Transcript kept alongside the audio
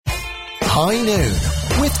High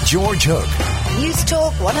Noon with George Hook. News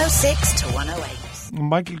Talk 106 to 108.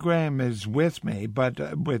 Michael Graham is with me,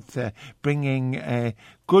 but with bringing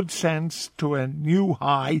good sense to a new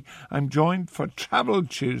high. I'm joined for Travel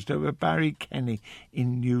Tuesday with Barry Kenny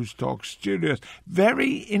in News Talk Studios.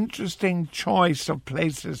 Very interesting choice of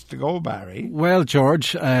places to go, Barry. Well,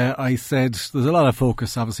 George, I said there's a lot of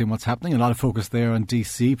focus, obviously, on what's happening, a lot of focus there on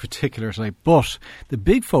DC particularly, but the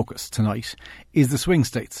big focus tonight is the swing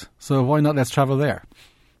states. So why not let's travel there?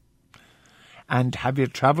 And have you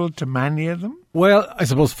travelled to many of them? Well, I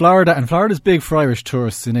suppose Florida, and Florida's big for Irish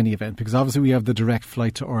tourists in any event, because obviously we have the direct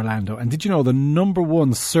flight to Orlando. And did you know the number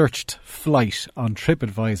one searched flight on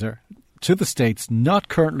TripAdvisor to the States, not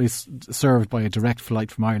currently served by a direct flight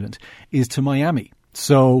from Ireland, is to Miami?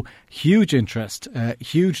 So huge interest,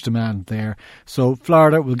 huge demand there. So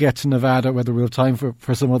Florida, we'll get to Nevada, whether we'll have time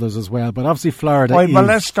for some others as well. But obviously Florida Well,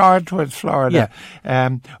 let's start with Florida.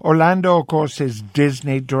 Yeah. Orlando, of course, is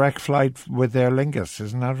Disney direct flight with Aer Lingus,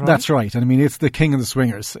 isn't that right? That's right. And I mean, it's the king of the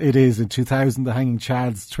swingers. It is. In 2000, the Hanging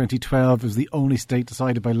Chads, 2012, it was the only state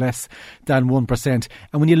decided by less than 1%.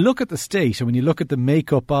 And when you look at the state and when you look at the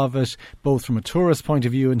makeup of it, both from a tourist point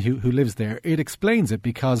of view and who lives there, it explains it,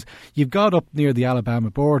 because you've got up near the Alabama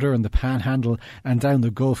border and the Panhandle and down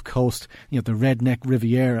the Gulf Coast, you know, the Redneck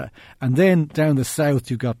Riviera. And then down the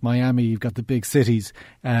south, you've got Miami, you've got the big cities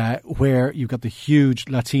where you've got the huge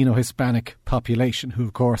Latino Hispanic population who,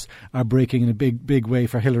 of course, are breaking in a big way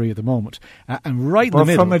for Hillary at the moment. And right in the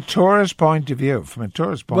middle. From a tourist point of view,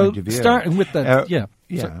 starting with that,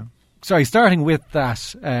 starting with that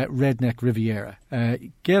Redneck Riviera,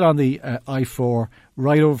 get on the I-4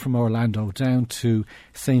 right over from Orlando down to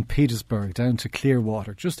St. Petersburg, down to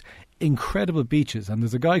Clearwater. Just incredible beaches. And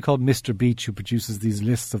there's a guy called Mr. Beach who produces these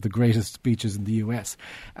lists of the greatest beaches in the US.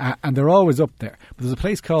 And they're always up there. But there's a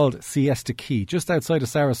place called Siesta Key, just outside of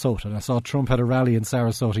Sarasota. And I saw Trump had a rally in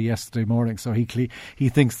Sarasota yesterday morning, so he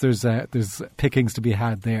thinks there's pickings to be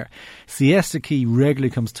had there. Siesta Key regularly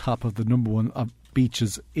comes top of the number one of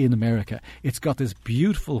beaches in America. It's got this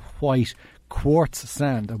beautiful white quartz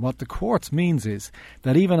sand, and what the quartz means is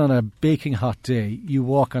that even on a baking hot day, you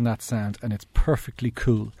walk on that sand and it's perfectly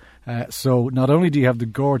cool. So not only do you have the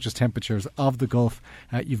gorgeous temperatures of the Gulf,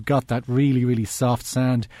 you've got that really, really soft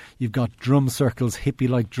sand. You've got drum circles,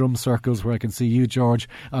 hippie-like drum circles, where I can see you, George,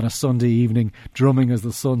 on a Sunday evening drumming as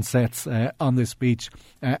the sun sets on this beach,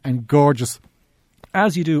 and gorgeous.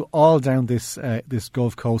 As you do all down this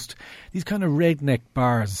Gulf Coast, these kind of redneck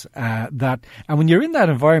bars and when you're in that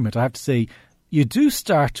environment, I have to say, you do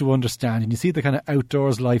start to understand, and you see the kind of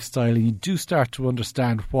outdoors lifestyle, and you do start to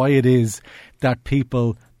understand why it is that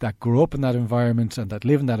people that grow up in that environment and that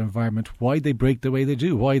live in that environment, why they break the way they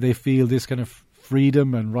do, why they feel this kind of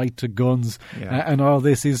freedom and right to guns, and all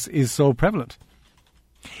this is so prevalent.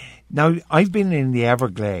 Now, I've been in the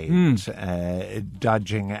Everglades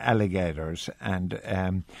dodging alligators,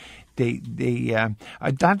 and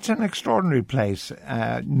that's an extraordinary place.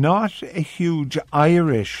 Not a huge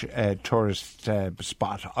Irish tourist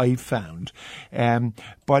spot, I found.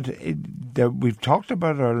 But we've talked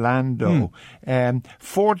about Orlando.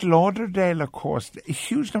 Fort Lauderdale, of course, a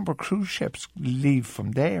huge number of cruise ships leave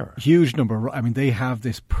from there. Huge number. I mean, they have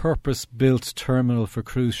this purpose-built terminal for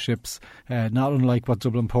cruise ships, not unlike what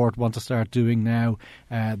Dublin Port want to start doing now.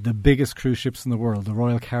 The biggest cruise ships in the world, the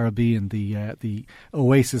Royal Caribbean, the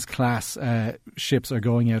Oasis class ships are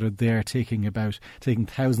going out of there, taking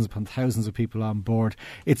thousands upon thousands of people on board.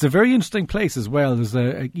 It's a very interesting place as well.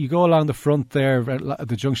 You go along the front there at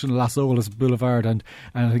the junction of Las Olas Boulevard and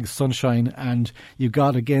I think Sunshine, and you've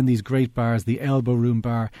got again these great bars, the Elbow Room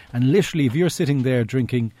Bar, and literally if you're sitting there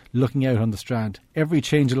drinking, looking out on the Strand, every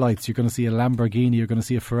change of lights you're going to see a Lamborghini, you're going to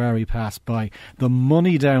see a Ferrari pass by. The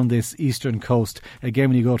money down this eastern coast, again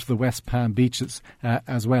when you go to the West Palm beaches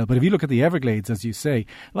as well. But if you look at the Everglades, as you say,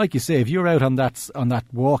 like you say, if you're out on that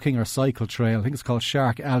walking or cycle trail, I think it's called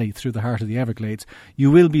Shark Alley, through the heart of the Everglades,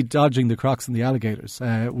 you will be dodging the crocs and the alligators.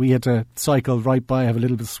 We had to cycle right by, have a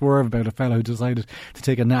little bit of swerve about a fellow who decided to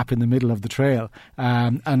take a nap in the middle of the trail.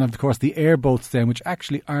 And of course the airboats then, which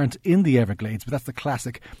actually aren't in the Everglades, but that's the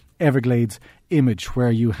classic Everglades image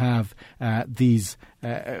where you have these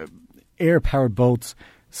air-powered boats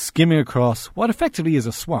skimming across what effectively is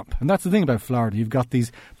a swamp. And that's the thing about Florida. You've got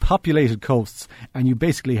these populated coasts and you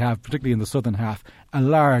basically have, particularly in the southern half, a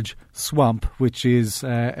large swamp, which is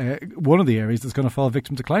one of the areas that's going to fall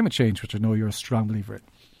victim to climate change, which I know you're a strong believer in.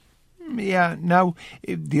 Yeah. Now,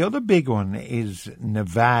 the other big one is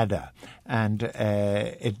Nevada, and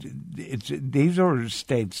these are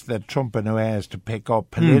states that Trump in a way has to pick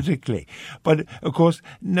up politically. But of course,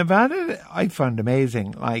 Nevada, I found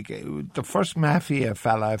amazing. Like the first mafia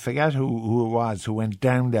fella, I forget who it was, who went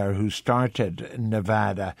down there, who started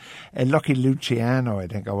Nevada, Lucky Luciano, I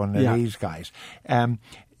think, or one of these guys.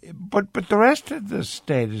 But the rest of the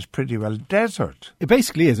state is pretty well desert. It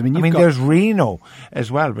basically is. I mean, there's Reno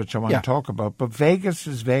as well, which I want to talk about. But Vegas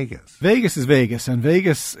is Vegas. Vegas is Vegas, and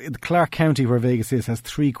Vegas, Clark County, where Vegas is, has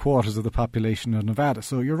 3/4 of the population of Nevada.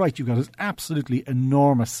 So you're right. You've got this absolutely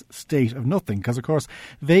enormous state of nothing, because of course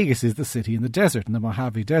Vegas is the city in the desert, in the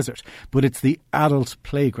Mojave Desert. But it's the adult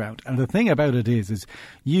playground, and the thing about it is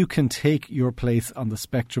you can take your place on the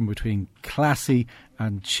spectrum between classy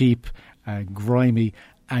and cheap and grimy,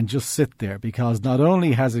 and just sit there, because not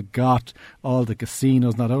only has it got all the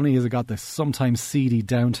casinos, not only has it got the sometimes seedy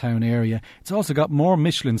downtown area, it's also got more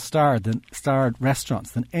Michelin-starred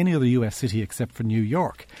restaurants than any other US city except for New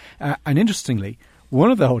York. And interestingly, one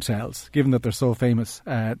of the hotels, given that they're so famous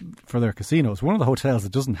for their casinos, one of the hotels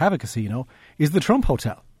that doesn't have a casino is the Trump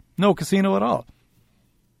Hotel. No casino at all.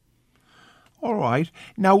 All right.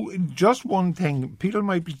 Now, just one thing. People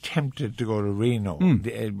might be tempted to go to Reno.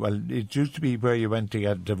 Well, it used to be where you went to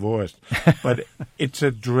get divorced. But it's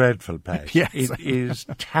a dreadful place. Yes. It is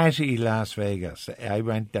tatty Las Vegas. I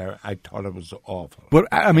went there. I thought it was awful. But,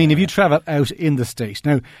 I mean, if you travel out in the state...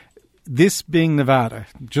 Now, this being Nevada,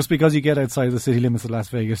 just because you get outside of the city limits of Las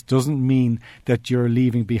Vegas doesn't mean that you're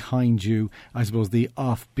leaving behind you, I suppose, the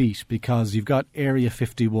offbeat, because you've got Area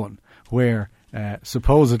 51, where...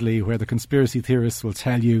 supposedly, where the conspiracy theorists will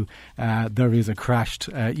tell you there is a crashed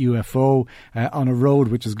UFO on a road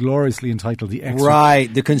which is gloriously entitled the X. Right,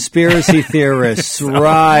 the conspiracy theorists.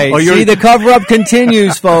 Right. See, the cover-up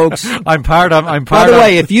continues, folks. I'm part of. By the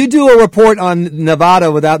way, if you do a report on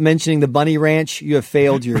Nevada without mentioning the Bunny Ranch, you have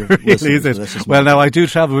failed your listeners. Is it? Well, now I do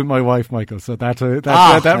travel with my wife, Michael, so that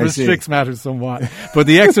restricts matters somewhat. But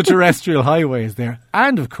the extraterrestrial highway is there,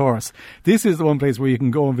 and of course, this is the one place where you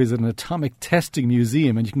can go and visit an atomic testing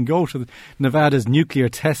museum, and you can go to Nevada's nuclear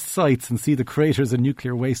test sites and see the craters of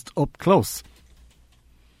nuclear waste up close.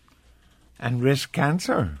 And risk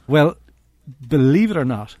cancer. Well, believe it or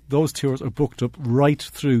not, those tours are booked up right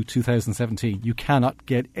through 2017. You cannot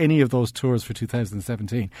get any of those tours for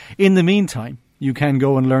 2017. In the meantime, you can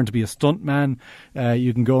go and learn to be a stuntman.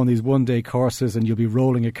 You can go on these one-day courses and you'll be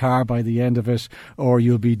rolling a car by the end of it, or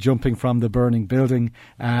you'll be jumping from the burning building.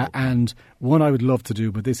 And one I would love to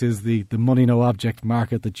do, but this is the money no object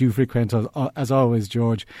market that you frequent as always,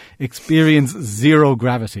 George. Experience zero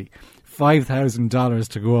gravity. $5,000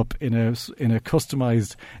 to go up in a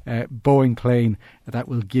customised Boeing plane that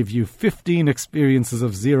will give you 15 experiences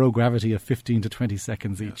of zero gravity of 15 to 20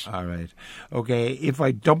 seconds each. All right. Okay, if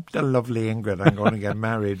I dump the lovely Ingrid, I'm going to get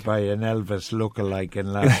married by an Elvis lookalike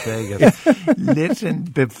in Las Vegas. Listen,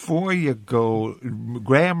 before you go,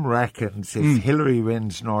 Graham reckons if Hillary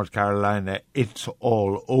wins North Carolina, it's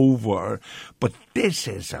all over. But this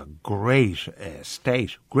is a great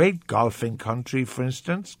state. Great golfing country, for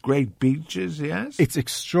instance. Great beaches, yes? It's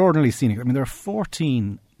extraordinarily scenic. I mean, there are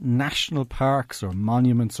 14 national parks or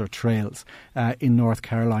monuments or trails in North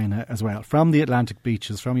Carolina as well, from the Atlantic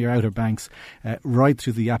beaches, from your Outer Banks, right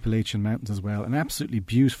through the Appalachian Mountains as well. An absolutely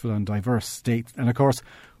beautiful and diverse state. And of course,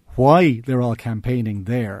 why they're all campaigning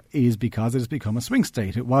there is because it has become a swing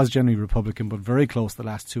state. It was generally Republican, but very close the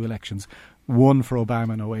last two elections. One for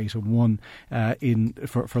Obama in 2008 and one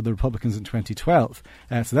for the Republicans in 2012.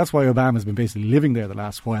 So that's why Obama's been basically living there the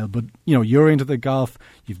last while. But, you know, you're into the golf,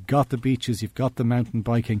 you've got the beaches, you've got the mountain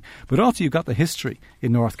biking, but also you've got the history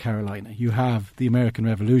in North Carolina. You have the American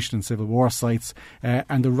Revolution and Civil War sites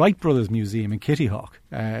and the Wright Brothers Museum in Kitty Hawk.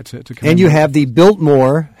 And you have the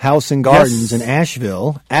Biltmore House and Gardens in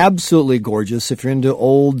Asheville. Absolutely gorgeous. If you're into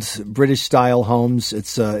old British-style homes,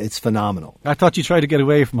 it's phenomenal. I thought you tried to get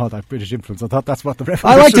away from all that British influence. I thought that's what the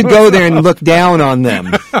revolution I like to go there and look down on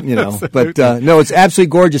them, you know. But no, it's absolutely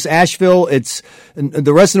gorgeous. Asheville,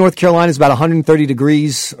 the rest of North Carolina is about 130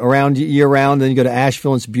 degrees around year-round. Then you go to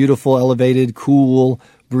Asheville, and it's beautiful, elevated, cool.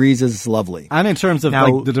 Breezes, lovely. And in terms of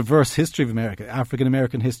like the diverse history of America,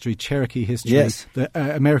 African-American history, Cherokee history,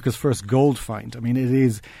 America's first gold find. I mean, it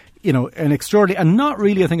is, you know, an extraordinary, and not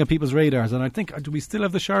really a thing on people's radars. And I think, do we still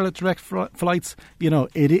have the Charlotte direct flights? You know,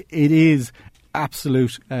 it is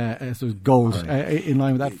absolute sort of gold in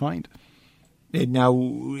line with that find. Now,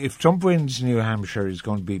 if Trump wins New Hampshire, he's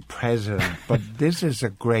going to be president. But this is a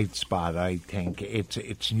great spot, I think.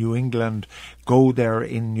 It's New England, go there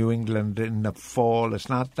in New England in the fall. It's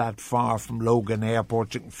not that far from Logan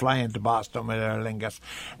Airport. You can fly into Boston with Aer Lingus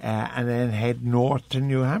and then head north to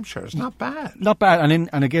New Hampshire. It's not bad. Not bad.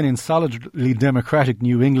 And again, in solidly democratic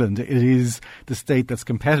New England, it is the state that's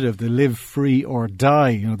competitive. They live free or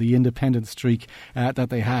die, the independent streak that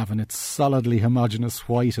they have. And it's solidly homogenous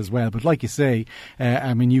white as well. But like you say,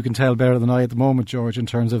 you can tell better than I at the moment, George, in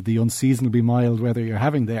terms of the unseasonably mild weather you're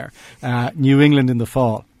having there. New England in the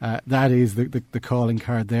fall. That is the calling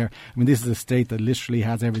card there. I mean, this is a state that literally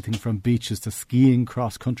has everything from beaches to skiing,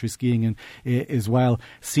 cross-country skiing as well.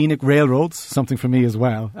 Scenic railroads, something for me as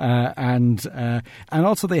well. And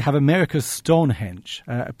also they have America's Stonehenge,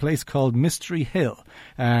 a place called Mystery Hill,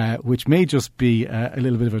 which may just be a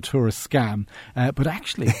little bit of a tourist scam. But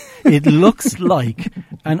actually, it looks like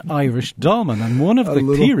an Irish dolmen. And one of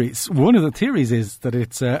the theories is that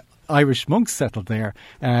it's Irish monks settled there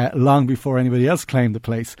long before anybody else claimed the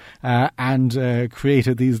place and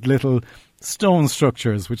created these little stone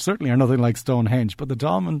structures, which certainly are nothing like Stonehenge. But the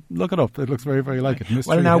dolmen, look it up. It looks very, very like it.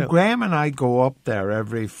 Mystery Hill. Graham and I go up there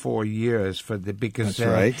every 4 years because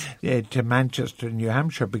to Manchester, New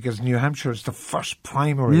Hampshire, because New Hampshire is the first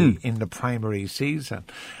primary in the primary season,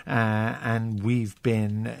 and we've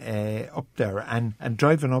been up there and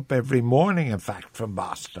driving up every morning, in fact, from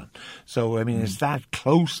Boston. So it's that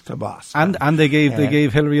close to Boston. And they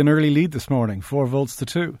gave Hillary an early lead this morning, 4 votes to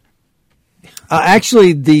 2.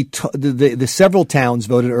 Actually, the several towns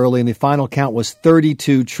voted early, and the final count was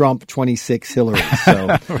 32 Trump, 26 Hillary.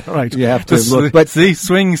 So right. You have to look. But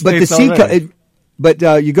swing states But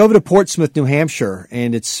you go over to Portsmouth, New Hampshire,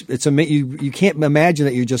 and it's you can't imagine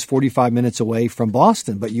that you're just 45 minutes away from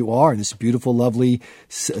Boston, but you are in this beautiful, lovely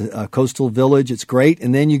coastal village. It's great.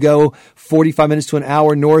 And then you go 45 minutes to an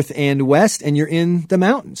hour north and west, and you're in the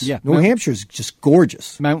mountains. Yeah, New Hampshire is just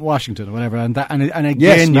gorgeous. Mount Washington or whatever. And again,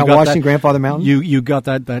 yes, Mount Washington, Grandfather Mountain. You got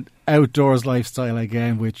that outdoors lifestyle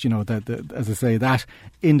again, which, as I say, that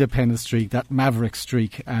independent streak, that maverick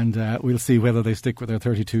streak, and we'll see whether they stick with their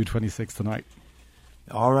 32-26 tonight.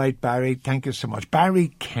 All right, Barry, thank you so much.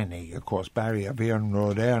 Barry Kenny, of course, Barry up here in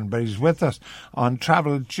Rhode Island, but he's with us on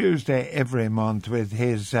Travel Tuesday every month with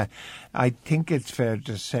his, I think it's fair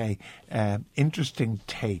to say, interesting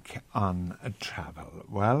take on travel.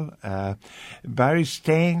 Well, Barry's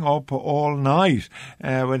staying up all night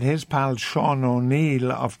with his pal Sean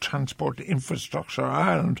O'Neill of Transport Infrastructure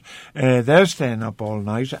Ireland. They're staying up all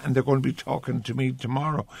night, and they're going to be talking to me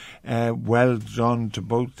tomorrow. Well done to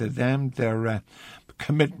both of them. Their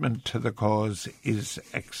commitment to the cause is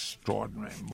extraordinary.